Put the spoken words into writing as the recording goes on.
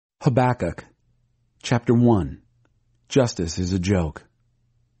Habakkuk, Chapter 1. Justice is a joke.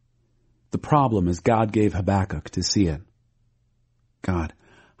 The problem is God gave Habakkuk to see it. God,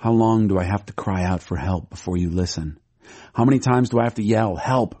 how long do I have to cry out for help before you listen? How many times do I have to yell,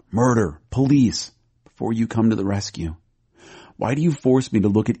 help, murder, police, before you come to the rescue? Why do you force me to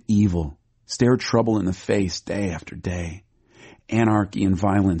look at evil, stare trouble in the face day after day? Anarchy and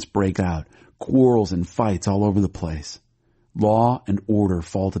violence break out, quarrels and fights all over the place. Law and order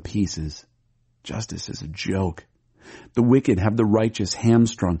fall to pieces. Justice is a joke. The wicked have the righteous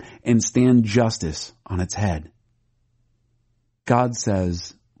hamstrung and stand justice on its head. God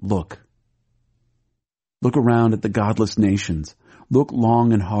says, look. Look around at the godless nations. Look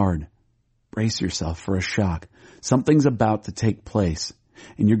long and hard. Brace yourself for a shock. Something's about to take place,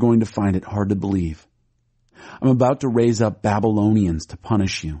 and you're going to find it hard to believe. I'm about to raise up Babylonians to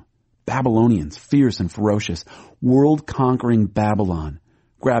punish you. Babylonians, fierce and ferocious, world-conquering Babylon,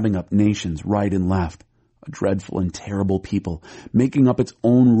 grabbing up nations right and left, a dreadful and terrible people, making up its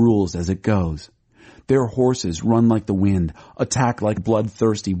own rules as it goes. Their horses run like the wind, attack like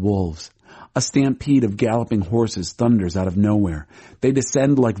bloodthirsty wolves. A stampede of galloping horses thunders out of nowhere. They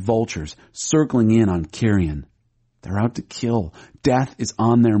descend like vultures, circling in on Kyrian. They're out to kill. Death is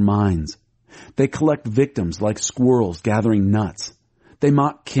on their minds. They collect victims like squirrels gathering nuts. They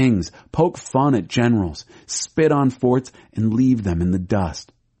mock kings, poke fun at generals, spit on forts, and leave them in the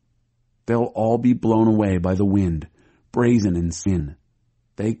dust. They'll all be blown away by the wind, brazen in sin.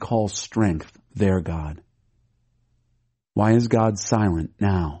 They call strength their God. Why is God silent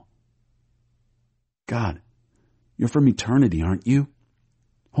now? God, you're from eternity, aren't you?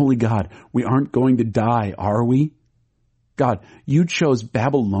 Holy God, we aren't going to die, are we? God, you chose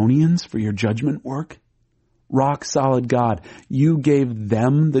Babylonians for your judgment work? Rock solid God, you gave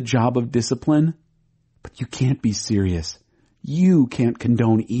them the job of discipline, but you can't be serious. You can't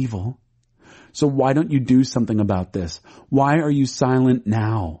condone evil. So why don't you do something about this? Why are you silent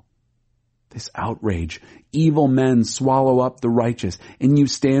now? This outrage, evil men swallow up the righteous, and you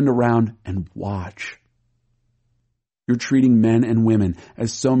stand around and watch. You're treating men and women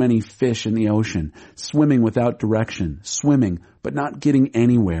as so many fish in the ocean, swimming without direction, swimming but not getting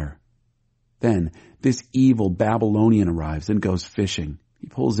anywhere. Then this evil Babylonian arrives and goes fishing. He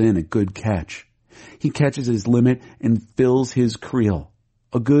pulls in a good catch. He catches his limit and fills his creel.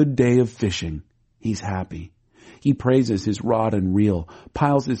 A good day of fishing. He's happy. He praises his rod and reel,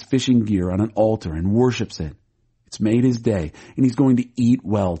 piles his fishing gear on an altar and worships it. It's made his day, and he's going to eat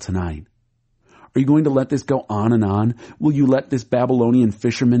well tonight. Are you going to let this go on and on? Will you let this Babylonian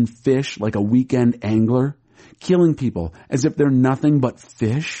fisherman fish like a weekend angler, killing people as if they're nothing but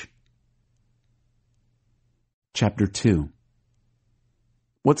fish? Chapter 2.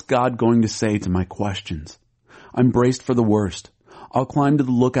 What's God going to say to my questions? I'm braced for the worst. I'll climb to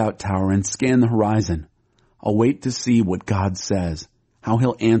the lookout tower and scan the horizon. I'll wait to see what God says, how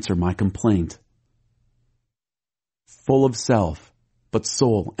he'll answer my complaint. Full of self, but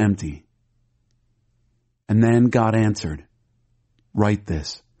soul empty. And then God answered, write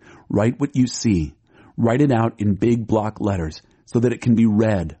this. Write what you see. Write it out in big block letters so that it can be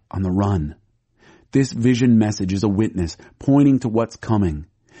read on the run. This vision message is a witness pointing to what's coming.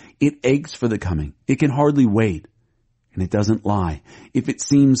 It aches for the coming. It can hardly wait. And it doesn't lie. If it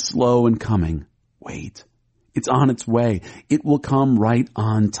seems slow in coming, wait. It's on its way. It will come right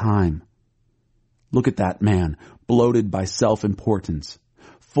on time. Look at that man, bloated by self-importance,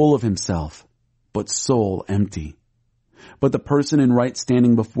 full of himself, but soul empty. But the person in right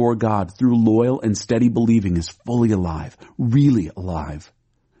standing before God through loyal and steady believing is fully alive, really alive.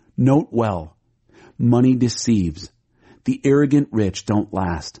 Note well, money deceives. The arrogant rich don't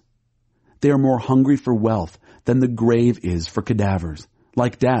last. They are more hungry for wealth than the grave is for cadavers.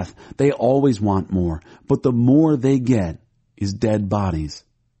 Like death, they always want more, but the more they get is dead bodies.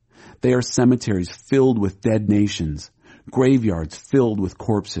 They are cemeteries filled with dead nations, graveyards filled with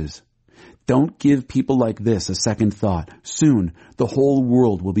corpses. Don't give people like this a second thought. Soon, the whole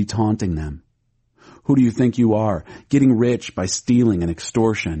world will be taunting them. Who do you think you are, getting rich by stealing and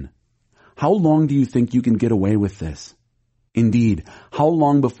extortion? How long do you think you can get away with this? Indeed, how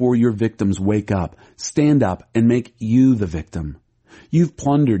long before your victims wake up, stand up, and make you the victim? You've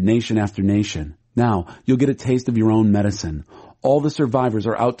plundered nation after nation. Now, you'll get a taste of your own medicine. All the survivors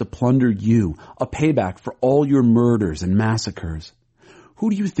are out to plunder you, a payback for all your murders and massacres. Who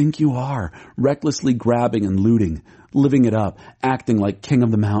do you think you are, recklessly grabbing and looting, living it up, acting like king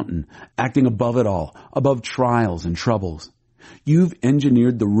of the mountain, acting above it all, above trials and troubles? You've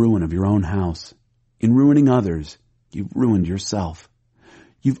engineered the ruin of your own house. In ruining others, you've ruined yourself.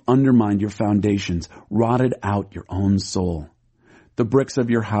 You've undermined your foundations, rotted out your own soul. The bricks of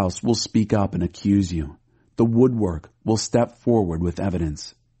your house will speak up and accuse you. The woodwork will step forward with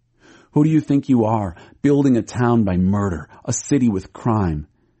evidence. Who do you think you are, building a town by murder, a city with crime?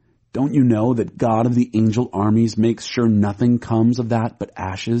 Don't you know that God of the angel armies makes sure nothing comes of that but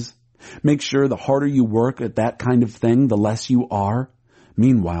ashes? Make sure the harder you work at that kind of thing, the less you are.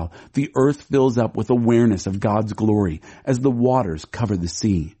 Meanwhile, the earth fills up with awareness of God's glory as the waters cover the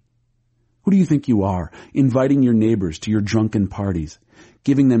sea. Who do you think you are, inviting your neighbors to your drunken parties,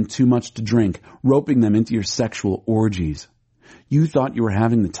 giving them too much to drink, roping them into your sexual orgies? You thought you were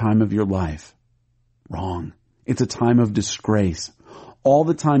having the time of your life. Wrong. It's a time of disgrace. All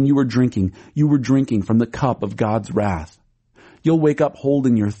the time you were drinking from the cup of God's wrath. You'll wake up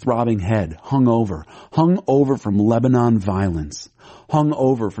holding your throbbing head, hung over from Lebanon violence, hung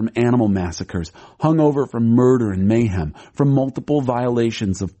over from animal massacres, hung over from murder and mayhem, from multiple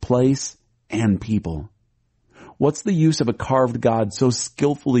violations of place and people. What's the use of a carved God so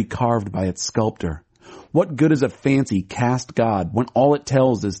skillfully carved by its sculptor? What good is a fancy cast God when all it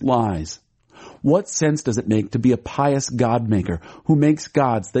tells is lies? What sense does it make to be a pious God maker who makes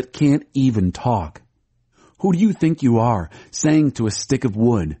gods that can't even talk? Who do you think you are, saying to a stick of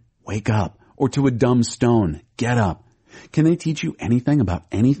wood, wake up, or to a dumb stone, get up? Can they teach you anything about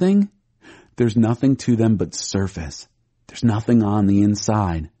anything? There's nothing to them but surface. There's nothing on the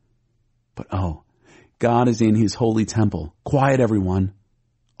inside. But oh, God is in his holy temple. Quiet, everyone.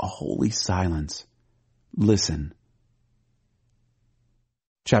 A holy silence. Listen.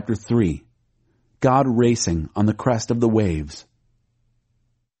 Chapter 3. God racing on the crest of the waves.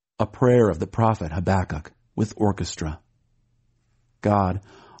 A prayer of the prophet Habakkuk with orchestra. God,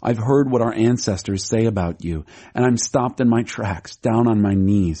 I've heard what our ancestors say about you, and I'm stopped in my tracks, down on my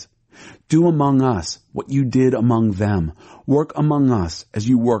knees. Do among us what you did among them. Work among us as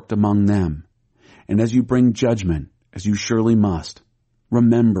you worked among them. And as you bring judgment, as you surely must,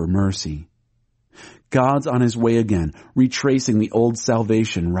 remember mercy. God's on his way again, retracing the old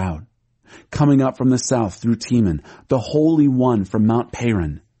salvation route. Coming up from the south through Teman, the Holy One from Mount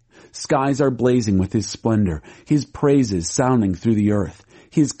Paran. Skies are blazing with his splendor, his praises sounding through the earth,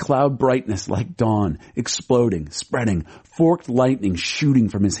 his cloud brightness like dawn, exploding, spreading, forked lightning shooting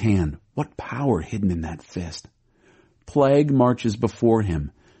from his hand. What power hidden in that fist. Plague marches before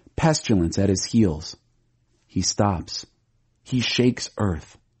him, pestilence at his heels. He stops. He shakes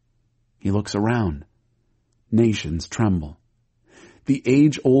earth. He looks around. Nations tremble. The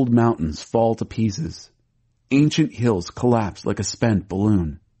age-old mountains fall to pieces. Ancient hills collapse like a spent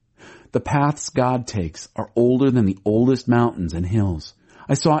balloon. The paths God takes are older than the oldest mountains and hills.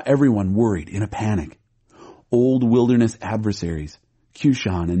 I saw everyone worried in a panic. Old wilderness adversaries,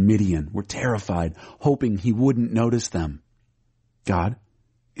 Cushan and Midian, were terrified, hoping he wouldn't notice them. God,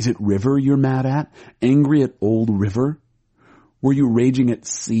 is it river you're mad at? Angry at old river? Were you raging at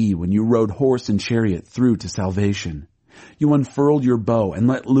sea when you rode horse and chariot through to salvation? You unfurled your bow and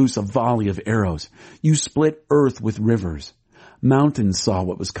let loose a volley of arrows. You split earth with rivers. Mountains saw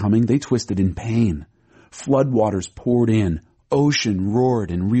what was coming. They twisted in pain. Floodwaters poured in. Ocean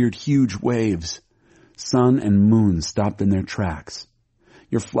roared and reared huge waves. Sun and moon stopped in their tracks.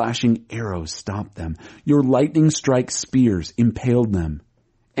 Your flashing arrows stopped them. Your lightning strike spears impaled them.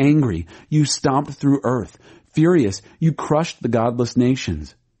 Angry, you stomped through earth. Furious, you crushed the godless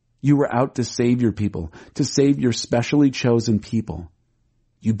nations. You were out to save your people, to save your specially chosen people.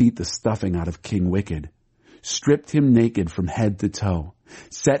 You beat the stuffing out of King Wicked, stripped him naked from head to toe,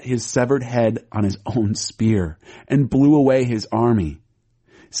 set his severed head on his own spear, and blew away his army.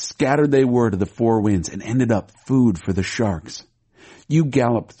 Scattered they were to the four winds and ended up food for the sharks. You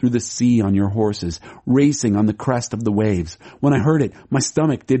galloped through the sea on your horses, racing on the crest of the waves. When I heard it, my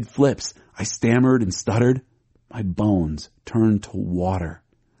stomach did flips. I stammered and stuttered. My bones turned to water.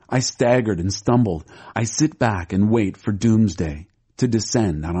 I staggered and stumbled. I sit back and wait for doomsday to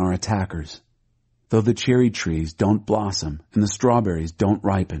descend on our attackers. Though the cherry trees don't blossom and the strawberries don't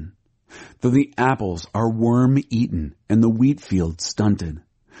ripen, though the apples are worm-eaten and the wheat fields stunted,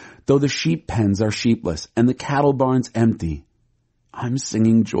 though the sheep pens are sheepless and the cattle barns empty, I'm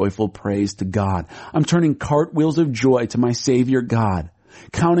singing joyful praise to God. I'm turning cartwheels of joy to my Savior God,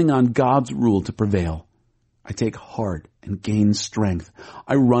 counting on God's rule to prevail. I take heart and gain strength.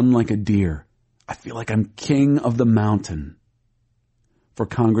 I run like a deer. I feel like I'm king of the mountain. For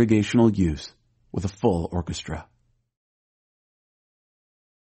congregational use with a full orchestra.